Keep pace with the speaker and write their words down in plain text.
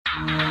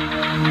From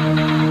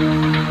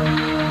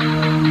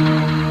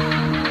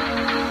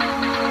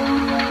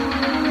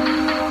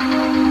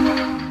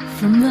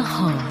the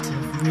heart of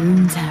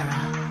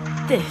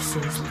Runeterra, this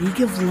is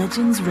League of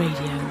Legends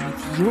Radio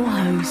with your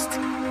host,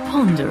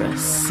 Ponderous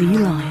Sea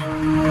Lion.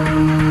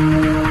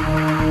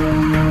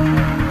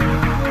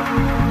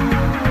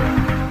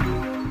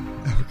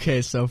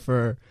 Okay, so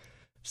for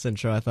this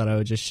intro, I thought I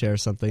would just share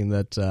something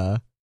that,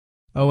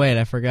 oh wait,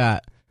 I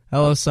forgot.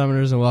 Hello,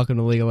 Summoners, and welcome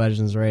to League of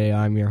Legends Radio.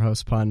 I'm your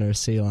host, Ponderous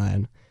Sea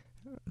Lion.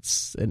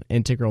 It's an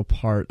integral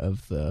part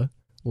of the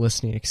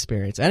listening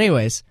experience.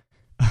 Anyways,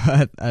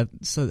 I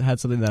had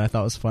something that I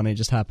thought was funny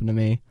just happened to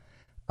me.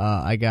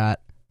 I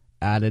got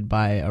added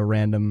by a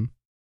random,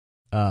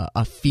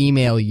 a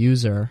female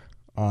user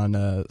on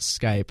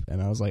Skype,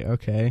 and I was like,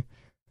 okay,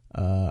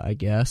 I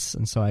guess.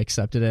 And so I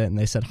accepted it, and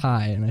they said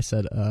hi, and I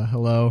said,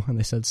 hello, and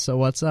they said, so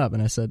what's up?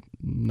 And I said,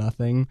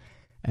 nothing.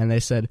 And they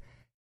said,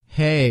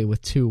 hey, with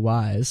 2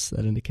 Ys,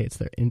 that indicates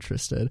they're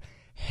interested.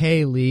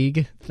 Hey,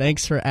 League,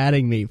 thanks for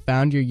adding me.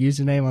 Found your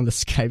username on the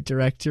Skype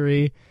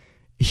directory.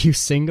 You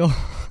single?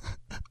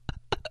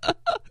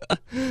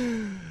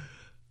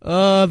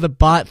 Oh, the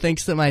bot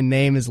thinks that my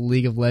name is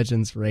League of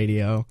Legends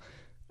Radio.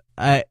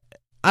 I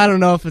don't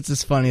know if it's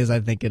as funny as I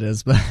think it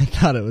is, but I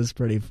thought it was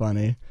pretty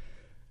funny.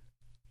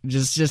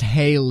 Just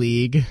hey,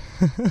 League.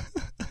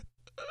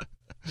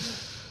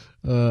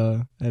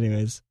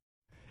 Anyways,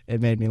 it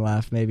made me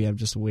laugh. Maybe I'm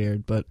just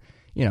weird, but,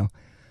 you know,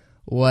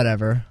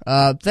 whatever.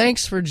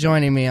 Thanks for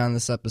joining me on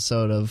this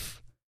episode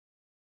of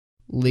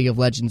League of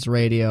Legends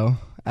Radio.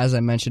 As I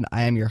mentioned,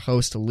 I am your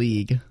host,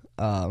 League.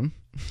 And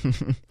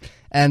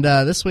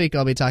this week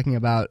I'll be talking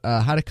about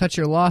how to cut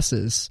your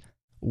losses,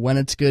 when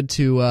it's good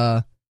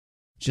to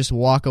just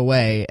walk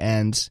away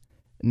and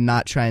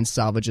not try and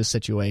salvage a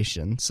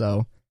situation.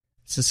 So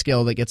it's a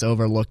skill that gets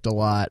overlooked a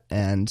lot,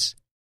 and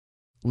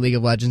League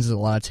of Legends is a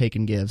lot of take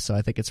and give, so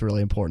I think it's a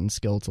really important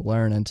skill to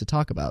learn and to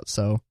talk about.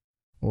 So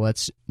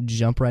let's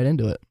jump right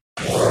into it.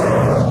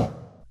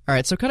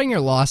 Alright, so cutting your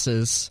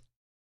losses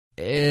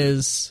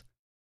is,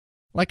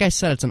 like I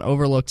said, it's an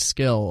overlooked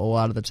skill a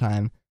lot of the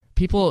time.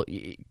 People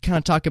kind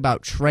of talk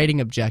about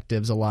trading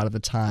objectives a lot of the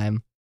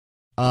time,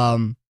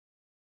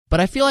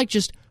 but I feel like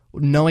just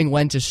knowing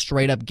when to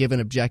straight up give an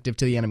objective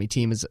to the enemy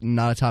team is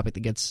not a topic that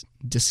gets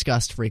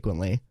discussed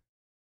frequently.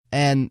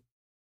 And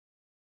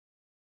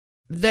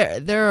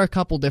there are a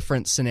couple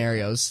different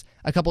scenarios,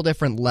 a couple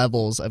different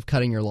levels of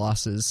cutting your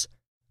losses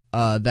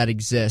that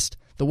exist.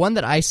 The one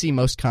that I see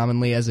most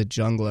commonly as a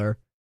jungler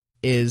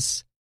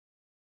is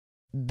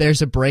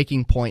there's a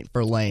breaking point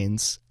for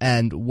lanes,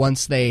 and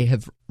once they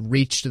have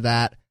reached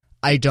that,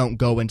 I don't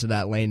go into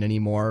that lane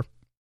anymore,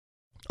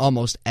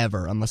 almost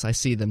ever, unless I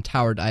see them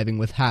tower diving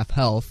with half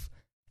health,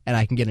 and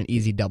I can get an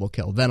easy double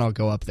kill. Then I'll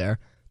go up there.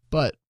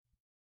 But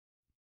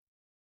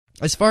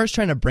as far as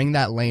trying to bring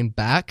that lane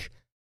back,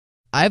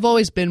 I've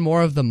always been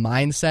more of the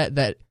mindset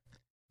that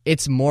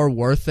it's more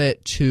worth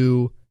it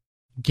to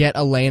get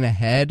a lane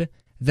ahead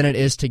than it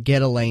is to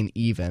get a lane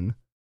even.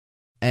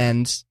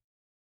 And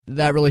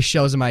that really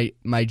shows in my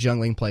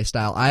jungling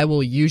playstyle. I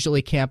will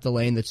usually camp the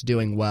lane that's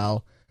doing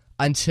well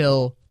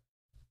until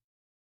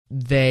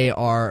they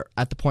are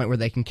at the point where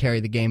they can carry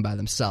the game by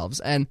themselves.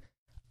 And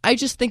I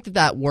just think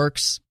that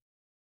works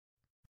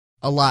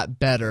a lot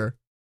better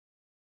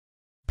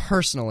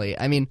personally.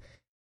 I mean,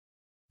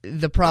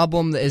 the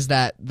problem is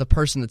that the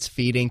person that's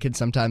feeding can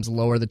sometimes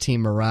lower the team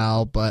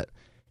morale, but,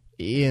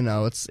 you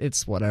know,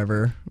 it's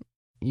whatever.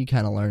 You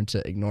kind of learn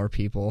to ignore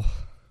people,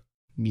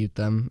 mute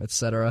them,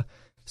 etc.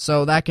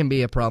 So that can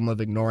be a problem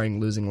of ignoring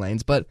losing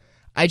lanes. But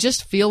I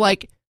just feel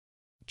like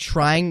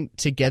trying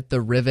to get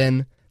the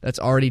Riven that's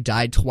already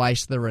died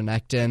twice, the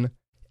Renekton,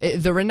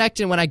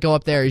 when I go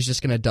up there, is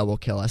just going to double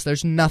kill us.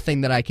 There's nothing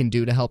that I can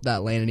do to help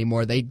that lane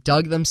anymore. They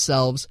dug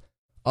themselves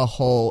a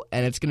hole,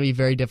 and it's going to be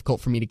very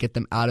difficult for me to get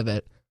them out of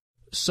it.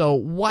 So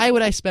why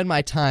would I spend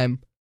my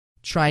time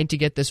trying to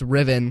get this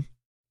Riven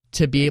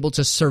to be able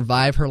to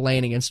survive her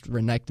lane against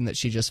Renekton that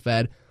she just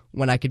fed,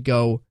 when I could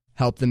go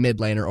help the mid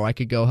laner, or I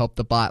could go help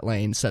the bot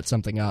lane set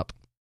something up?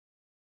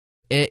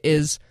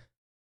 It's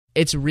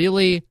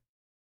really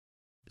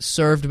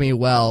served me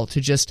well to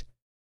just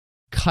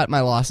cut my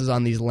losses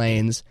on these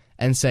lanes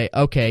and say,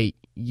 okay,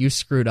 you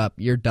screwed up,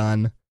 you're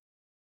done.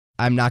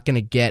 It's not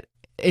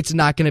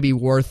going to be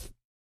worth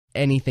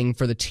anything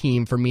for the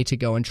team for me to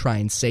go and try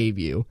and save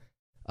you.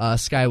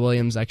 Sky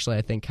Williams actually,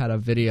 I think, had a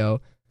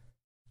video.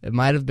 It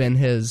might have been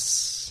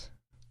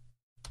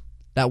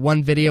that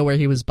one video where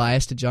he was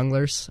biased to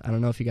junglers. I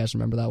don't know if you guys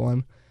remember that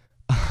one.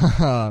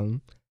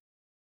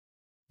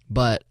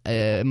 But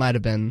it might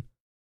have been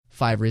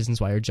 5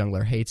 reasons why your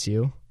jungler hates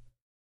you.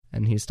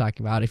 And he's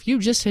talking about, if you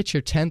just hit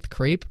your 10th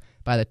creep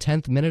by the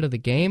 10th minute of the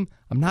game,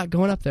 I'm not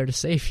going up there to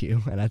save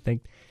you. And I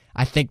think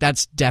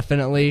that's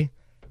definitely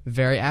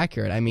very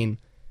accurate. I mean,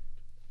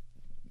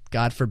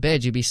 God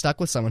forbid you be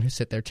stuck with someone who's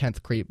hit their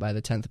 10th creep by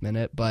the 10th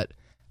minute, but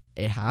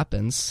it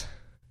happens.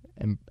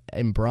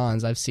 In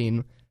bronze, I've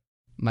seen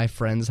my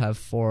friends have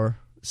 4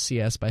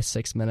 CS by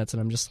 6 minutes,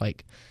 and I'm just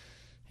like,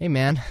 hey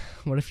man,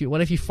 what if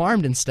you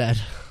farmed instead?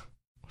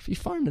 if you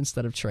farmed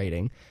instead of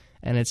trading.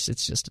 And it's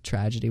just a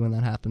tragedy when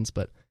that happens.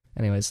 But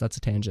anyways, that's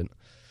a tangent.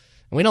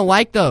 And we don't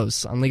like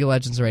those on League of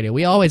Legends Radio.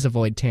 We always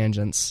avoid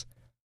tangents.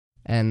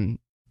 And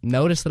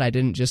notice that I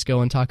didn't just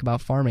go and talk about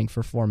farming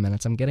for 4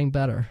 minutes. I'm getting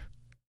better.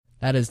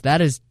 That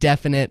is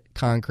definite,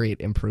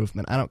 concrete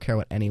improvement. I don't care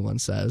what anyone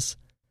says.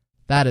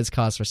 That is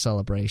cause for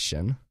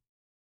celebration.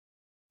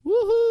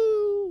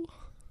 Woohoo!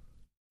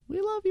 We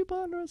love you,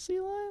 Ponder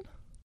Sea Lion.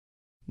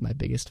 My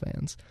biggest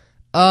fans.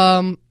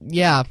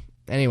 Yeah.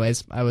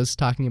 Anyways, I was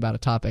talking about a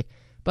topic.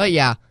 But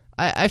yeah,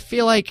 I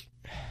feel like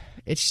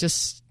it's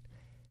just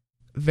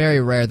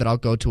very rare that I'll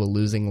go to a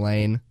losing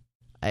lane.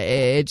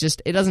 It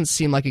doesn't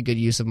seem like a good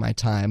use of my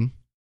time.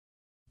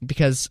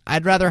 Because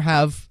I'd rather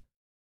have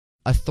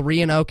a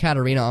 3-0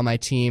 Katarina on my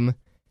team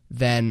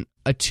than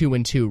a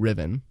 2-2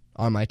 Riven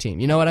on my team.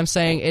 You know what I'm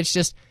saying? It's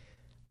just,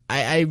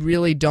 I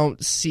really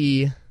don't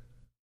see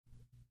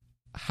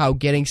how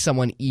getting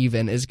someone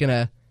even is going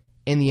to,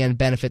 in the end,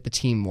 benefit the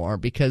team more.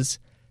 Because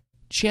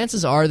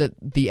chances are that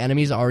the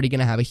enemy's already going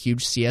to have a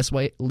huge CS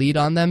lead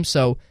on them.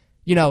 So,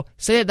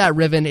 say that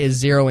Riven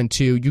is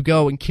 0-2, you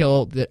go and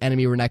kill the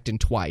enemy Renekton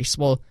twice.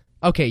 Well,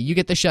 okay, you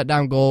get the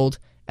shutdown gold,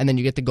 and then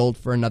you get the gold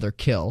for another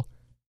kill.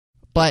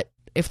 But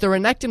if the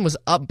Renekton was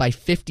up by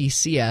 50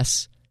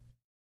 CS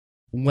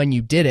when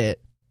you did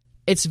it,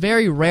 it's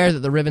very rare that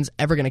the Riven's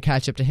ever going to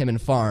catch up to him in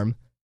farm,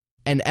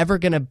 and ever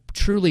going to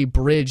truly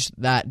bridge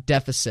that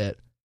deficit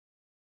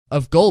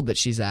of gold that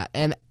she's at.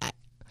 And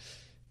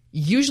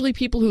usually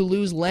people who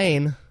lose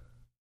lane,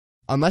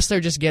 unless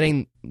they're just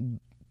getting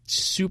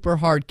super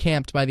hard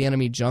camped by the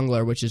enemy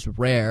jungler, which is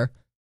rare,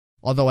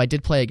 although I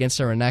did play against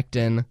a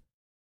Renekton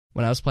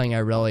when I was playing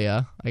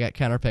Irelia. I got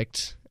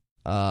counterpicked,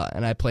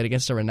 and I played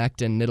against a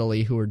Renekton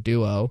Nidalee who were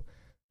duo,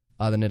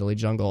 the Nidalee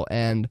jungle,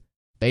 and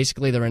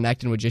basically the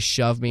Renekton would just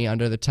shove me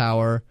under the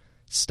tower,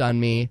 stun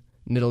me,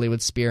 Nidalee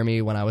would spear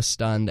me when I was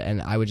stunned,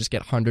 and I would just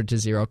get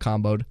 100-0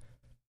 comboed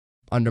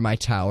under my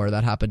tower.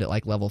 That happened at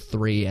like level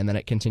 3, and then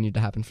it continued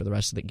to happen for the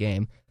rest of the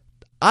game.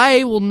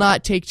 I will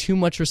not take too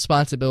much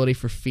responsibility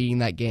for feeding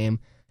that game,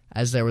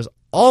 as there was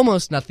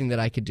almost nothing that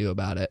I could do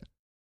about it,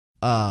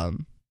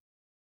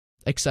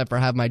 except for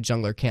have my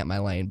jungler camp my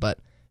lane. But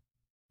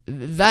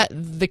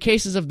the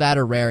cases of that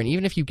are rare, and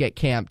even if you get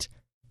camped,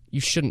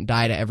 you shouldn't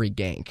die to every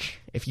gank.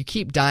 If you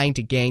keep dying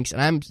to ganks, and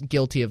I'm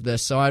guilty of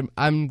this, so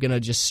I'm gonna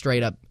just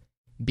straight up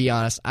be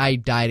honest, I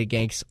die to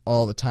ganks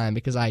all the time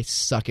because I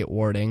suck at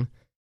warding.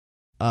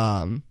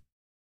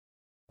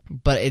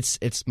 But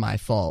it's my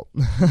fault.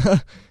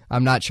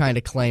 I'm not trying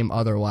to claim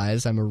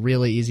otherwise. I'm a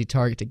really easy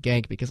target to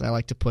gank because I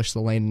like to push the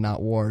lane and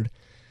not ward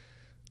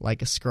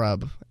like a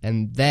scrub.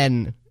 And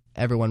then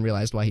everyone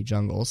realized why he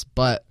jungles.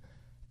 But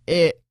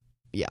I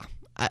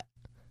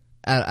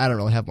don't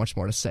really have much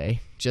more to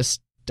say.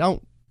 Just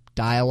don't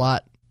die a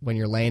lot when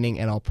you're laning,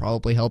 and I'll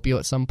probably help you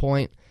at some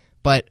point.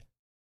 But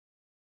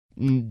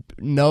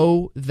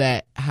know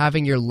that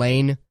having your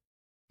lane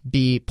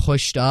be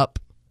pushed up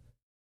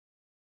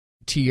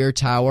to your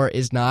tower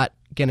is not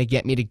going to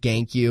get me to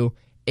gank you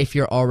if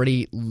you're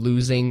already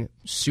losing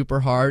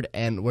super hard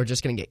and we're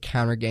just going to get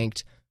counter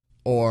ganked,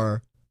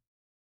 or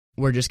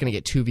we're just going to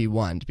get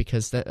 2v1'd,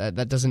 because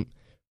that doesn't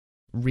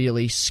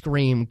really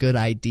scream good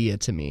idea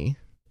to me.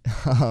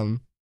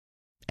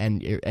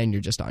 And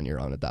you're just on your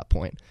own at that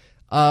point.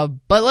 But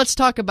let's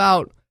talk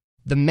about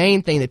the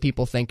main thing that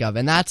people think of,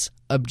 and that's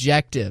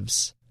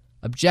objectives.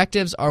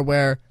 Objectives are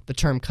where the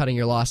term cutting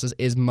your losses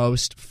is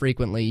most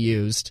frequently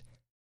used.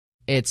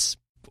 It's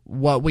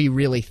what we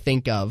really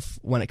think of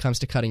when it comes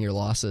to cutting your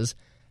losses.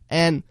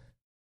 And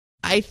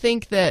I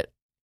think that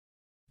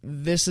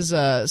this is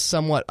a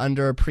somewhat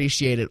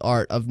underappreciated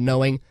art of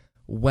knowing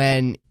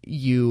when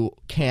you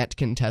can't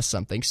contest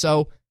something.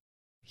 So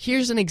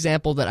here's an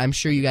example that I'm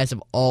sure you guys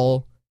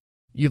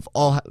you've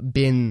all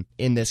been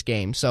in this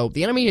game. So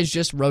the enemy has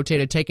just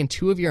rotated, taken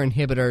 2 of your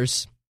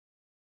inhibitors,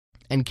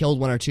 and killed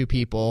 1 or 2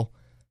 people.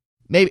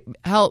 Maybe,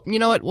 hell, you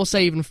know what? We'll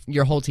say even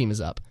your whole team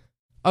is up.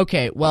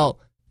 Okay,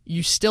 well,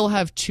 you still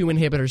have 2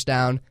 inhibitors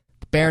down.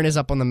 Baron is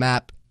up on the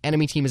map.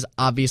 Enemy team is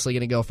obviously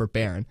going to go for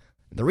Baron.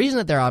 The reason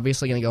that they're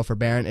obviously going to go for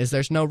Baron is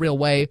there's no real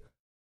way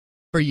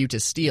for you to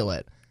steal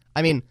it.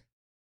 I mean,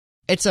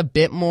 it's a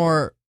bit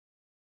more...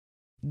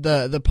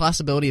 The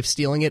possibility of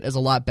stealing it is a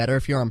lot better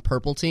if you're on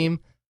purple team,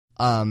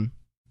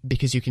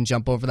 because you can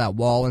jump over that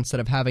wall instead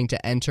of having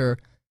to enter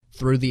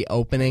through the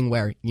opening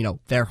where,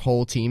 their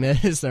whole team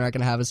is. They're not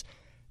going to have it's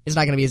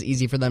not going to be as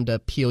easy for them to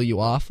peel you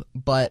off.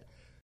 But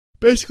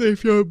basically,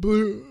 if you're on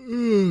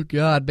blue,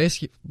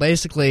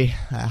 basically,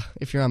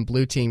 if you're on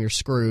blue team, you're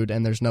screwed,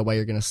 and there's no way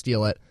you're going to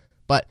steal it.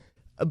 But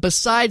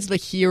besides the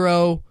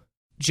hero,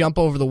 jump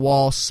over the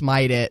wall,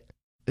 smite it,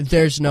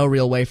 there's no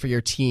real way for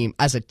your team,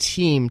 as a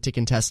team, to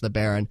contest the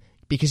Baron,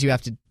 because you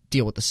have to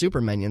deal with the super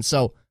minions.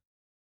 So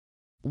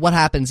what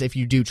happens if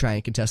you do try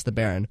and contest the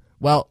Baron?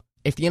 Well,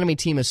 if the enemy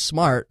team is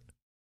smart,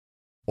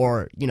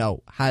 or,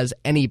 has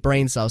any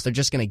brain cells, they're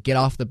just going to get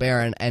off the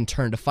Baron and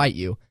turn to fight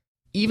you.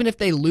 Even if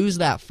they lose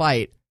that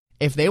fight,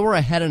 if they were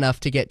ahead enough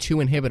to get 2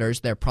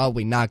 inhibitors, they're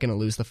probably not going to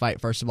lose the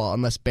fight, first of all,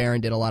 unless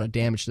Baron did a lot of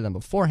damage to them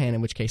beforehand,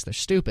 in which case they're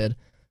stupid.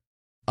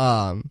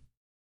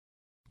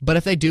 But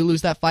if they do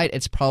lose that fight,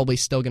 it's probably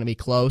still going to be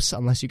close,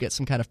 unless you get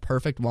some kind of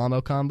perfect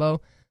Wombo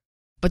combo.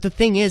 But the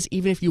thing is,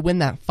 even if you win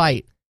that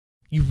fight,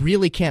 you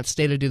really can't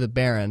stay to do the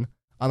Baron,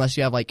 unless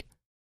you have, like,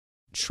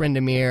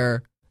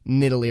 Tryndamere,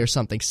 Nidalee, or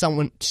something,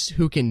 someone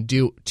who can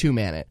do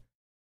 2-man it.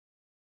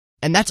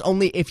 And that's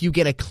only if you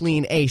get a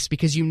clean ace,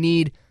 because you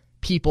need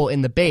people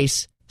in the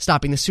base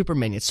stopping the super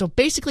minions. So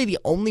basically the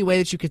only way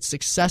that you could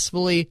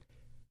successfully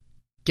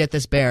get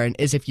this Baron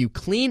is if you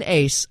clean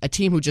ace a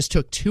team who just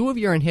took 2 of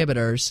your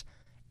inhibitors,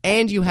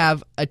 and you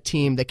have a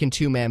team that can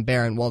 2-man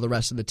Baron while the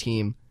rest of the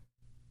team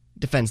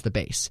defends the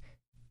base.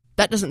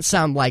 That doesn't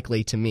sound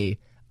likely to me.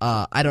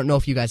 I don't know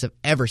if you guys have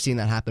ever seen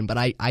that happen, but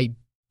I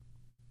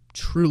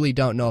truly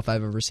don't know if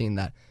I've ever seen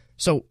that.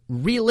 So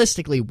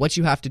realistically, what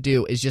you have to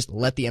do is just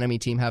let the enemy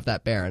team have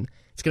that Baron.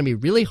 It's going to be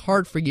really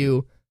hard for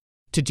you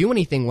to do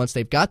anything once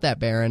they've got that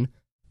Baron.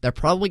 They're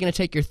probably going to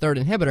take your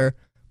 3rd inhibitor,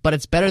 but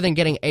it's better than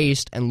getting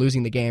aced and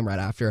losing the game right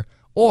after.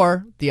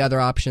 Or, the other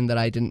option that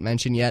I didn't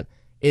mention yet,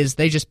 is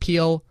they just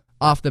peel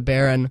off the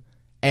Baron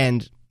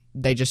and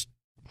they just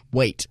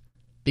wait.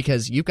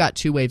 Because you've got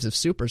 2 waves of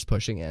supers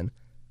pushing in.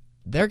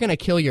 They're going to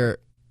kill your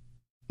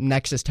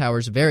Nexus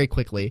towers very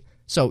quickly,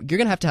 so you're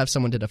going to have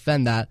someone to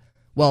defend that.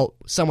 Well,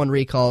 someone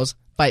recalls,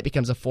 fight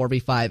becomes a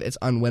 4v5, it's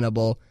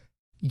unwinnable.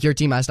 Your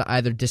team has to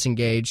either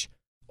disengage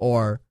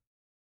or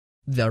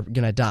they're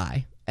going to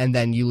die, and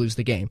then you lose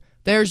the game.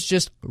 There's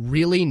just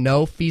really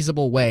no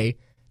feasible way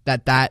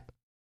that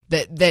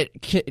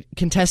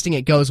contesting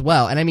it goes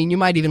well. And I mean, you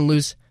might even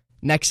lose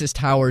Nexus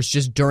towers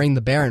just during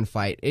the Baron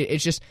fight.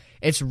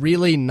 It's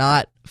really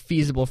not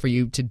feasible for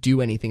you to do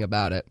anything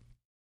about it.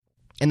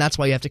 And that's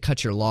why you have to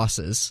cut your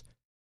losses.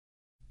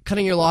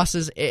 Cutting your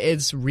losses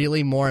is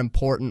really more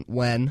important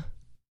when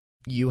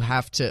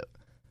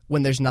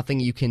there's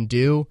nothing you can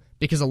do,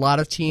 because a lot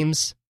of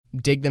teams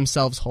dig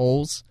themselves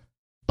holes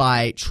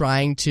by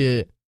trying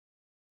to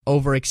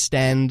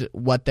overextend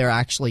what they're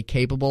actually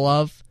capable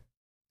of,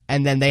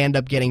 and then they end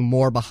up getting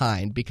more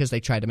behind because they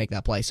tried to make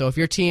that play. So if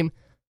your team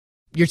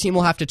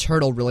will have to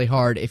turtle really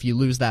hard if you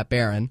lose that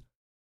Baron,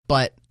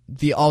 but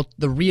the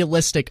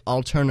realistic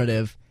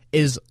alternative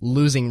is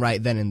losing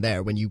right then and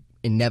there when you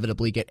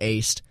inevitably get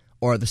aced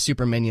or the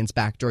super minions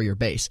backdoor your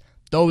base.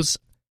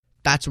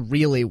 That's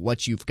really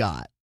what you've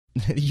got.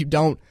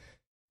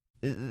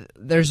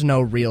 There's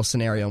no real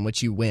scenario in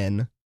which you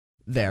win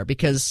there,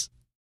 because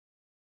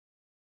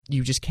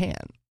you just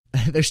can't.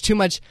 There's too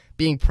much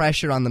being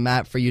pressured on the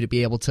map for you to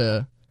be able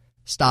to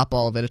stop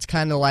all of it. It's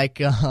kind of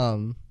like,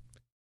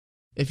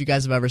 if you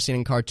guys have ever seen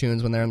in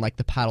cartoons when they're in like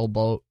the paddle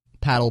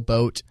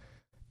boat,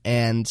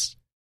 and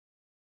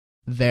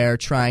they're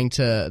trying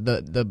to,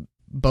 the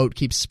boat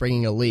keeps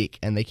springing a leak,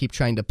 and they keep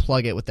trying to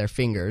plug it with their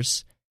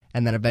fingers,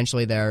 and then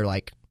eventually there are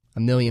like a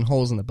million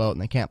holes in the boat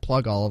and they can't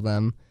plug all of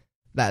them.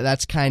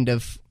 That's kind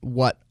of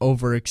what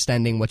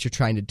overextending what you're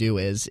trying to do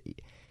is.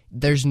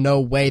 There's no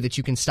way that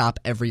you can stop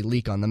every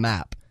leak on the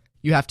map.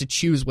 You have to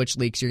choose which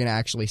leaks you're going to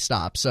actually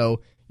stop.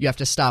 So you have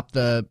to stop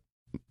the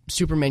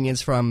super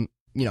minions from,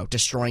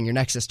 destroying your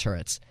Nexus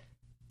turrets.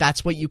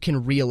 That's what you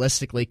can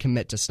realistically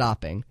commit to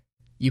stopping.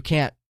 You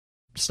can't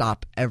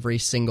stop every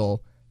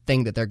single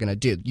thing that they're going to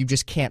do. You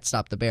just can't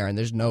stop the Baron.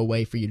 There's no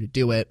way for you to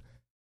do it.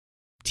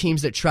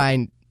 Teams that try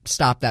and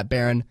stop that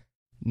Baron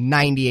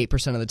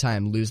 98% of the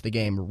time lose the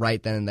game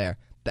right then and there.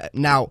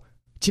 Now,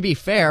 to be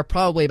fair,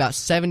 probably about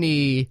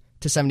 70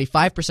 to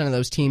 75% of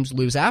those teams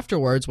lose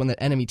afterwards when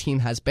the enemy team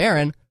has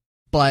Baron,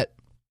 but,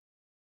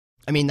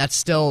 I mean, that's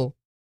still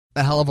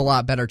a hell of a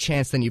lot better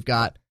chance than you've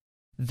got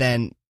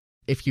than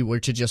if you were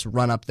to just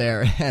run up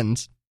there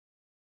and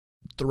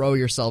throw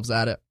yourselves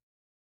at it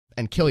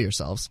and kill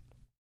yourselves.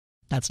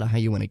 That's not how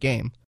you win a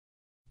game.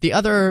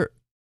 Another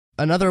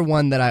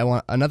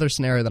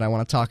scenario that I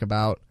want to talk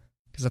about,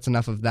 because that's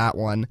enough of that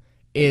one,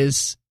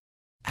 is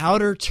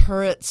outer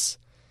turrets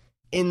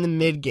in the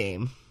mid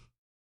game.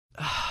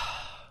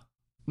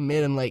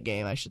 Mid and late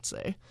game, I should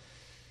say.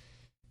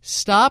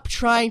 Stop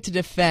trying to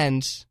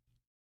defend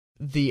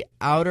the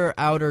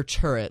outer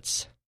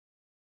turrets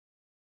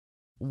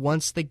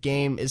once the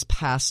game is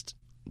past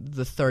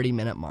the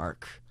 30-minute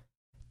mark.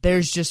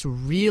 There's just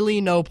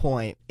really no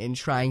point in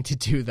trying to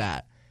do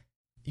that.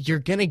 You're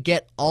going to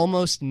get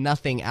almost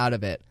nothing out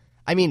of it.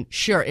 I mean,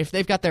 sure, if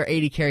they've got their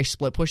 80 carry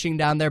split pushing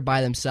down there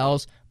by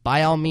themselves,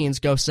 by all means,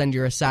 go send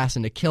your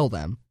assassin to kill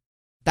them.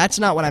 That's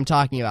not what I'm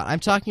talking about. I'm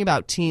talking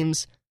about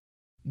teams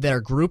that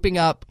are grouping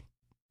up,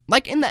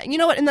 like in that,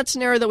 in that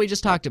scenario that we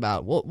just talked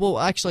about. We'll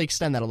actually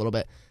extend that a little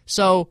bit.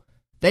 So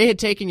they had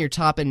taken your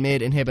top and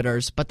mid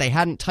inhibitors, but they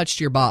hadn't touched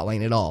your bot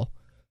lane at all.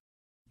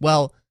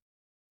 Well,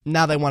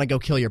 now they want to go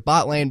kill your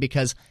bot lane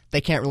because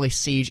they can't really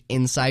siege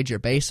inside your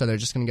base, so they're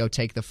just going to go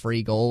take the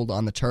free gold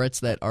on the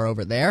turrets that are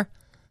over there.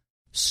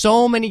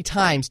 So many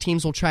times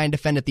teams will try and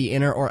defend at the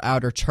inner or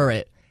outer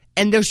turret,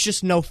 and there's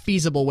just no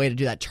feasible way to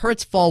do that.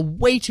 Turrets fall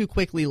way too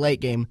quickly late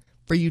game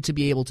for you to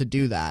be able to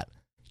do that.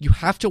 You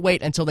have to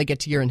wait until they get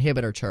to your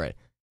inhibitor turret.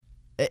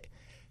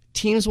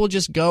 teams will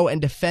just go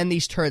and defend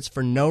these turrets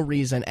for no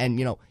reason, and,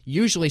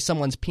 usually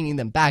someone's pinging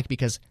them back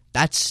because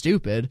that's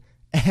stupid,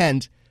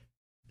 and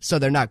so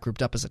they're not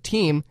grouped up as a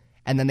team,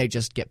 and then they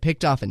just get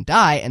picked off and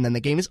die, and then the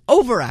game is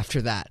over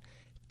after that.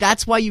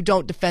 That's why you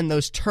don't defend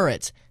those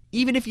turrets.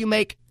 Even if you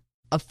make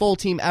a full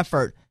team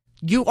effort,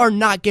 you are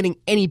not getting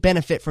any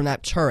benefit from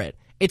that turret.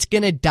 It's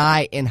going to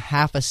die in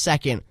half a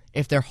second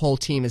if their whole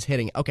team is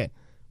hitting it. Okay,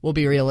 we'll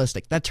be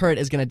realistic. That turret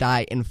is going to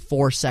die in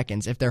 4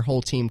 seconds if their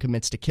whole team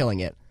commits to killing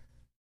it.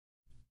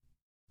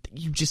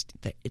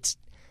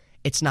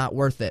 It's not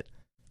worth it.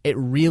 It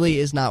really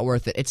is not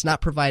worth it. It's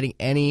not providing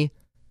anything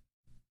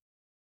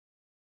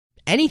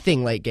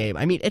late game.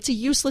 I mean, it's a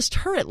useless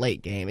turret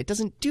late game. It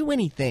doesn't do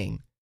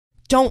anything.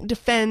 Don't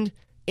defend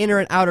inner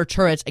and outer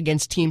turrets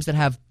against teams that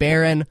have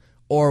Baron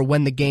or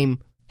when the game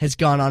has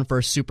gone on for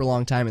a super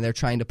long time and they're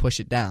trying to push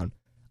it down.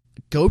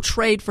 Go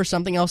trade for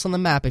something else on the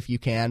map if you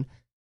can,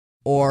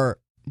 or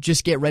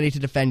just get ready to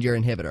defend your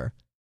inhibitor.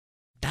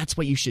 That's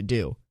what you should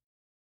do.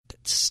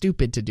 It's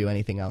stupid to do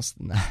anything else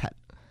than that.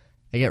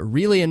 I get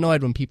really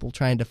annoyed when people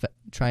try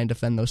and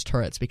defend those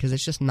turrets because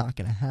it's just not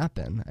going to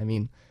happen. I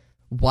mean,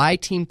 why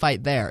team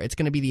fight there? It's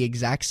going to be the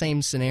exact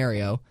same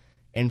scenario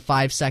in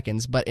 5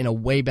 seconds, but in a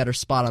way better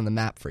spot on the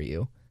map for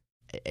you.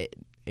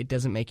 It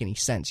doesn't make any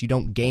sense. You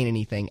don't gain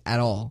anything at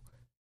all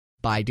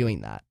by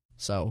doing that.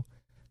 So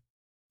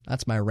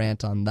that's my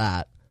rant on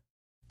that.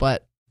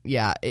 But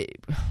yeah,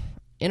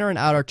 inner and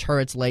outer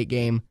turrets late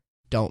game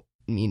don't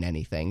mean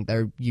anything.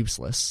 They're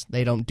useless.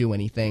 They don't do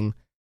anything.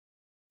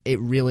 It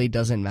really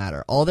doesn't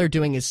matter. All they're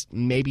doing is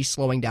maybe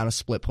slowing down a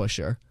split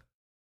pusher.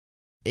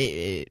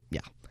 Yeah.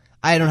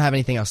 I don't have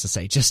anything else to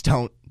say. Just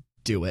don't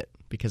do it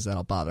because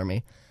that'll bother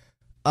me.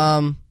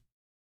 And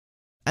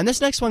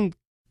this next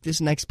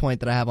point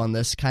that I have on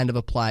this kind of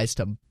applies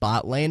to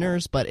bot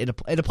laners, but it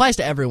applies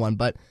to everyone,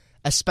 but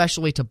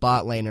especially to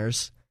bot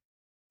laners.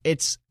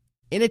 It's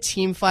in a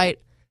team fight,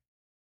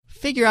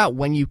 figure out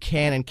when you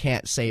can and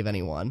can't save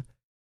anyone.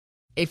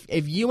 If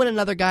you and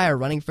another guy are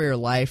running for your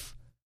life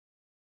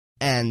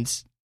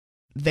and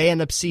they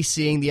end up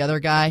CCing the other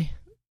guy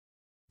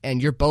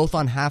and you're both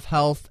on half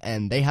health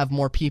and they have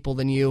more people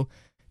than you,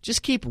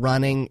 just keep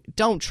running.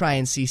 Don't try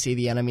and CC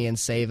the enemy and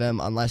save him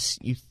unless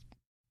you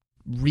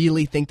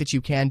really think that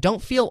you can.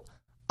 Don't feel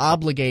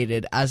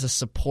obligated as a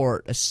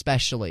support,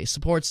 especially.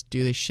 Supports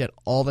do this shit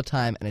all the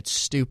time and it's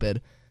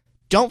stupid.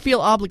 Don't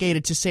feel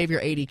obligated to save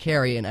your AD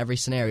carry in every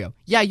scenario.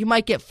 Yeah, you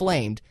might get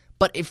flamed,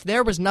 but if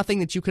there was nothing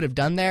that you could have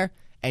done there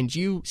and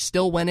you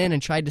still went in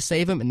and tried to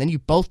save him and then you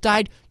both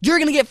died, you're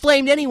going to get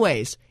flamed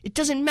anyways. It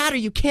doesn't matter.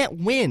 You can't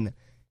win.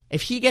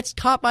 If he gets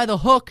caught by the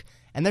hook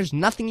and there's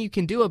nothing you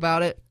can do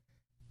about it,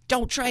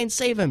 don't try and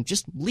save him.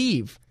 Just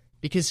leave.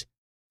 Because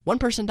one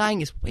person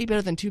dying is way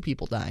better than 2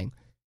 people dying.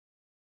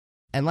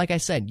 And like I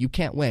said, you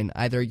can't win.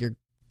 Either you're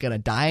going to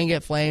die and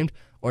get flamed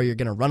or you're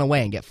going to run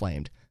away and get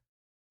flamed.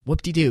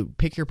 Whoop-de-doo.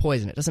 Pick your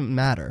poison. It doesn't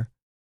matter.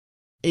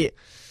 I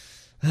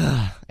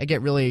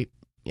get really,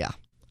 yeah.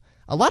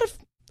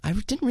 I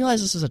didn't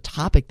realize this was a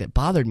topic that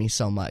bothered me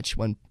so much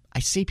when I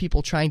see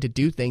people trying to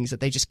do things that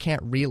they just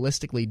can't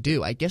realistically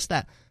do. I guess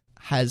that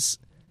has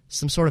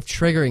some sort of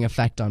triggering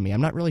effect on me.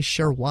 I'm not really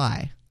sure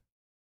why.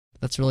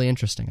 That's really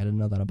interesting. I didn't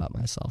know that about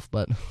myself,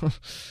 but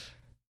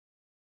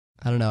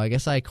I don't know. I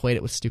guess I equate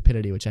it with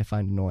stupidity, which I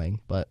find annoying,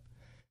 but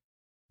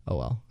oh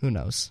well. Who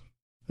knows?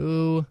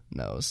 Who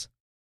knows?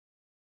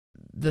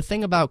 The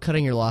thing about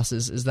cutting your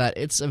losses is that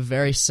it's a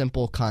very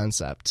simple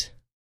concept.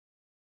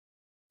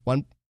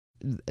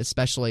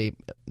 Especially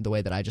the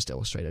way that I just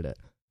illustrated it.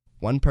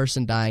 One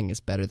person dying is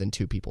better than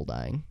 2 people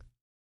dying.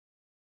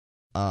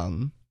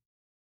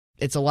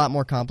 It's a lot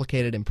more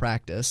complicated in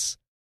practice.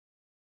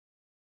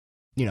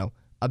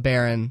 A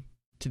Baron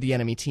to the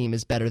enemy team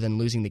is better than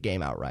losing the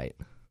game outright.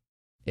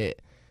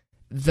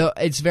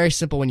 It's very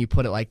simple when you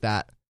put it like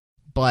that,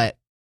 but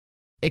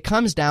it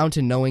comes down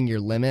to knowing your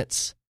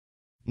limits,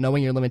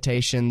 knowing your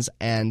limitations,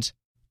 and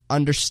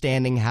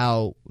understanding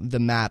how the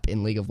map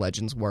in League of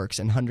Legends works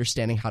and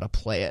understanding how to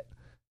play it.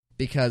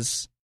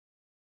 Because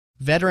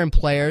veteran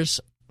players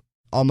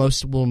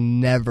almost will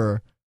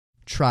never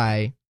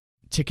try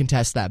to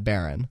contest that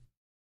Baron.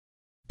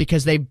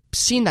 Because they've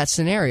seen that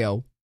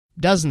scenario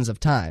dozens of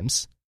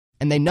times,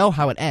 and they know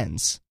how it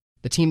ends.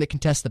 The team that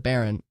contests the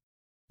Baron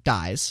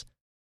dies,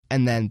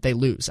 and then they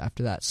lose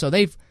after that. So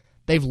they've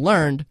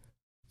learned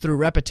through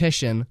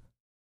repetition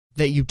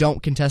that you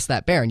don't contest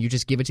that Baron. You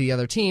just give it to the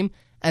other team,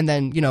 and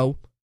then,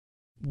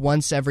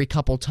 once every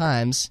couple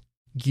times,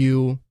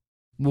 you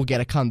will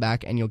get a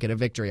comeback and you'll get a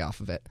victory off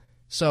of it.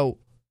 So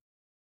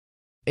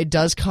it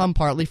does come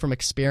partly from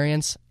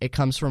experience. It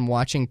comes from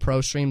watching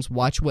pro streams,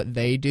 watch what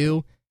they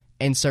do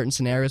in certain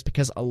scenarios,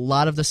 because a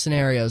lot of the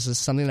scenarios is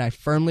something that I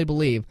firmly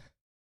believe,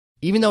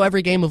 even though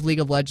every game of League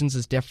of Legends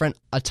is different,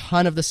 a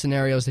ton of the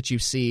scenarios that you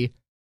see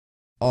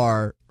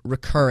are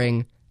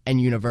recurring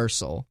and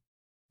universal.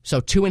 So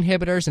 2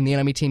 inhibitors and the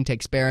enemy team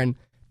takes Baron,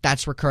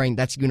 that's recurring,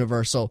 that's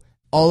universal.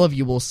 All of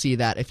you will see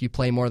that if you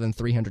play more than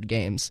 300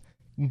 games.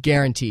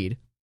 Guaranteed.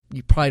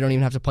 You probably don't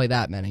even have to play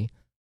that many.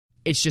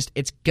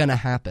 It's gonna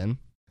happen.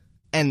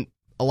 And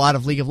a lot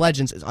of League of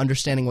Legends is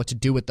understanding what to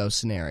do with those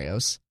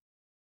scenarios.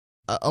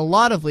 A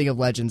lot of League of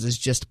Legends is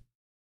just,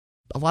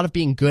 a lot of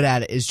being good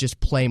at it is just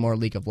play more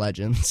League of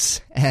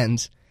Legends.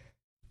 And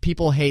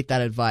people hate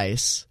that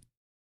advice.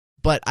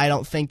 But I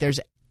don't think there's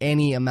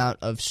any amount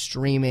of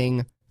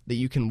streaming that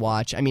you can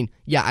watch. I mean,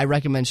 yeah, I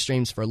recommend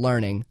streams for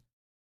learning.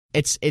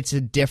 It's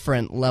a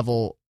different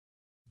level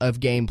of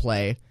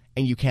gameplay,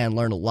 and you can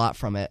learn a lot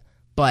from it.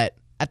 But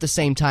at the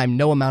same time,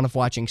 no amount of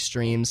watching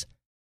streams,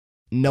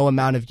 no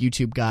amount of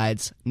YouTube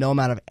guides, no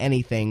amount of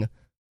anything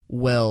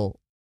will,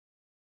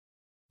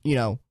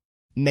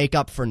 make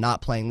up for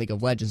not playing League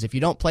of Legends. If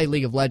you don't play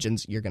League of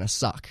Legends, you're going to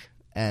suck.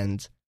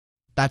 And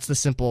that's the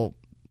simple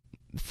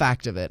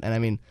fact of it. And I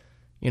mean,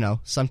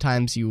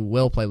 sometimes you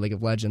will play League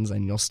of Legends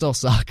and you'll still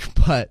suck,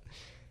 but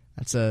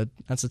that's a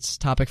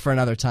topic for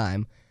another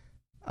time.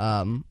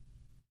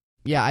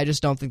 Yeah, I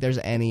just don't think there's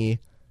any,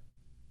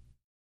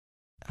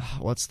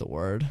 what's the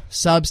word?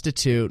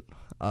 Substitute.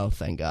 Oh,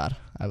 thank God.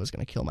 I was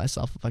going to kill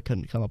myself if I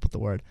couldn't come up with the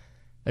word.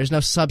 There's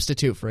no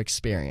substitute for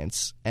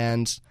experience.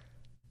 And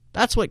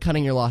that's what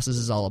cutting your losses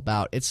is all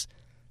about. It's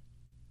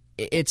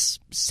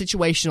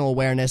situational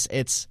awareness.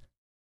 It's,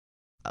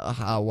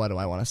 what do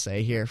I want to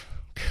say here?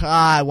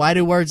 God, why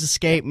do words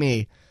escape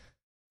me?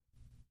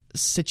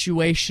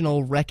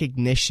 Situational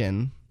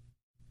recognition.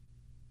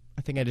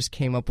 I think I just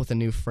came up with a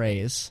new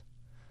phrase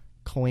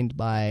coined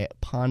by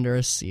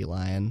Ponderous Sea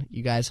Lion.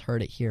 You guys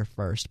heard it here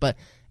first. But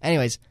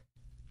anyways,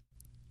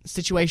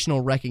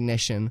 situational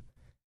recognition.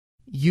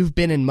 You've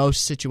been in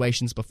most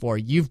situations before.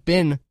 You've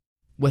been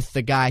with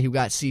the guy who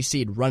got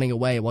CC'd running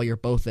away while you're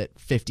both at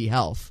 50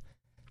 health.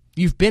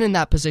 You've been in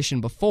that position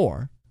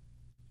before.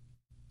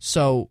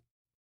 So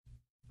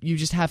you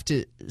just have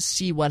to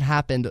see what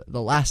happened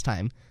the last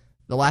time.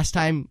 The last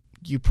time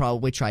you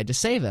probably tried to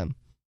save him,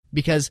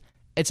 because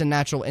it's a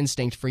natural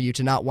instinct for you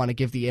to not want to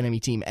give the enemy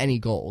team any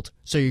gold.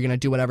 So you're going to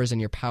do whatever's in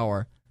your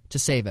power to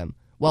save him.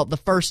 Well, the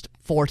first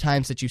 4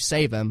 times that you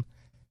save him,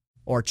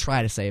 or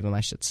try to save him,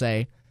 I should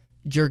say,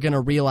 you're going to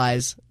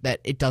realize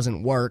that it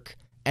doesn't work,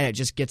 and it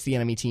just gets the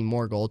enemy team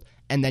more gold,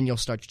 and then you'll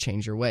start to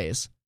change your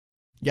ways.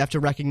 You have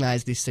to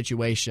recognize these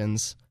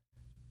situations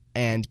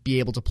and be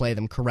able to play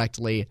them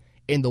correctly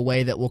in the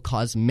way that will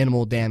cause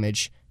minimal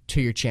damage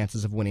to your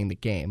chances of winning the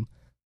game.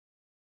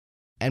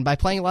 And by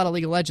playing a lot of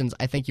League of Legends,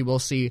 I think you will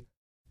see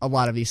a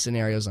lot of these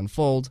scenarios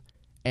unfold,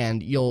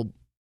 and you'll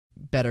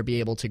better be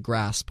able to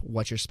grasp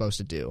what you're supposed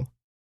to do.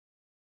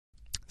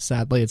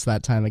 Sadly, it's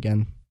that time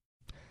again.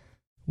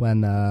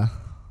 When the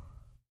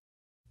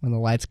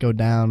lights go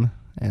down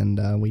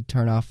and we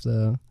turn off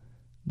the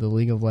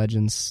League of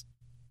Legends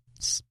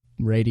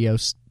radio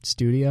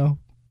studio.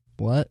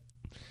 What?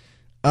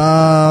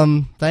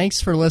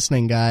 Thanks for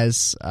listening,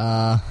 guys.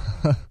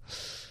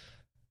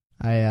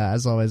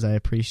 As always, I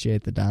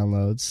appreciate the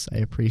downloads. I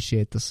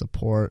appreciate the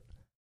support.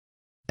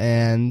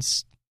 And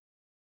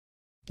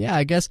yeah,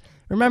 I guess,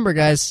 remember,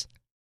 guys,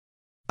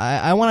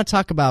 I want to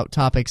talk about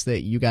topics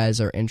that you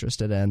guys are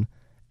interested in.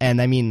 And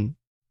I mean,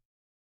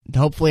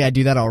 hopefully I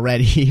do that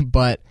already,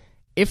 but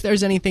if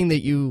there's anything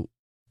that you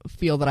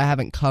feel that I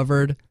haven't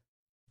covered,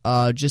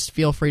 just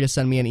feel free to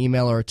send me an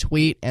email or a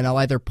tweet, and I'll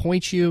either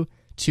point you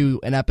to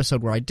an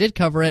episode where I did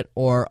cover it,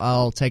 or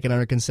I'll take it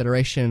under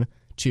consideration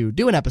to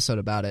do an episode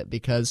about it,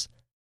 because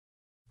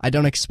I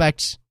don't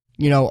expect,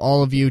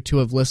 all of you to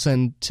have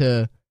listened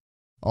to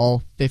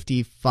all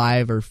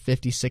 55 or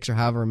 56 or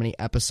however many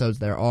episodes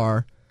there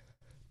are,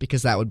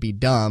 because that would be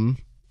dumb.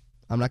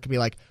 I'm not going to be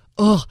like,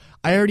 oh,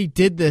 I already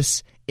did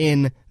this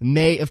in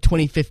May of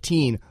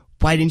 2015.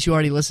 Why didn't you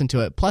already listen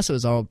to it? Plus, it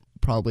was all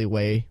probably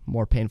way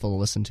more painful to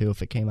listen to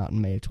if it came out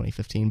in May of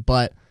 2015.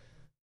 But,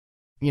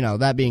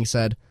 that being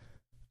said,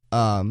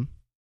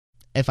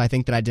 if I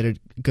think that I did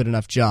a good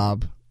enough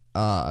job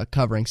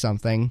covering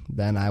something,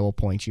 then I will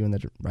point you in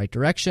the right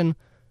direction.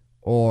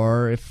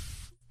 Or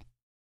if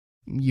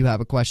you have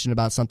a question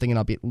about something, and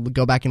I'll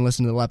go back and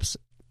listen to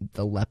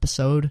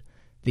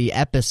the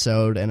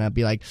episode, and I'll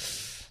be like,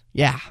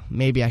 yeah,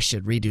 maybe I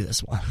should redo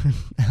this one.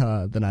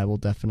 Then I will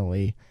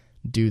definitely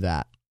do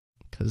that,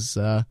 because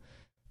I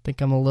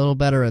think I'm a little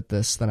better at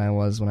this than I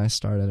was when I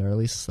started, or at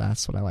least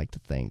that's what I like to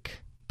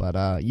think.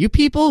 But you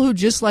people who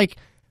just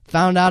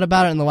found out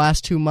about it in the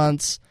last 2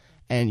 months,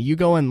 and you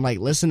go and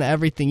listen to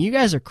everything, you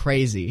guys are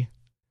crazy.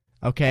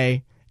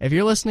 Okay? If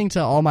you're listening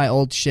to all my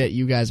old shit,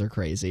 you guys are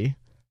crazy.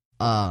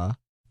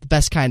 The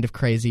best kind of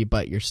crazy,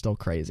 but you're still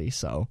crazy.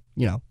 So,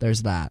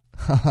 there's that.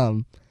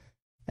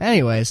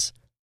 Anyways,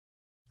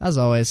 as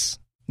always,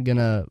 I'm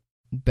gonna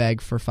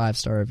beg for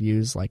 5-star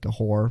reviews like a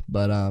whore,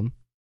 but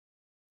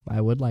I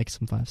would like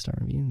some 5-star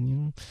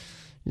reviews.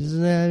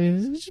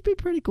 It should be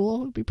pretty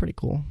cool. It'd be pretty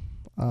cool.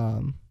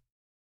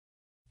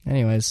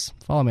 Anyways,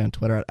 follow me on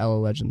Twitter at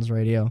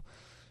LOLegendsRadio.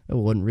 It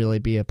wouldn't really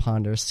be a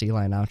Ponderous Sea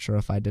Lion outro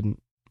if I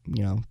didn't,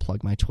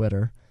 plug my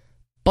Twitter.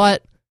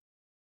 But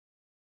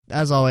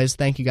as always,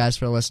 thank you guys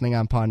for listening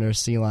on Ponderous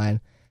Sea Lion,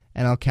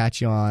 and I'll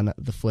catch you on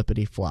the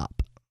flippity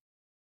flop.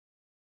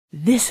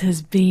 This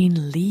has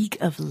been League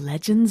of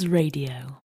Legends Radio.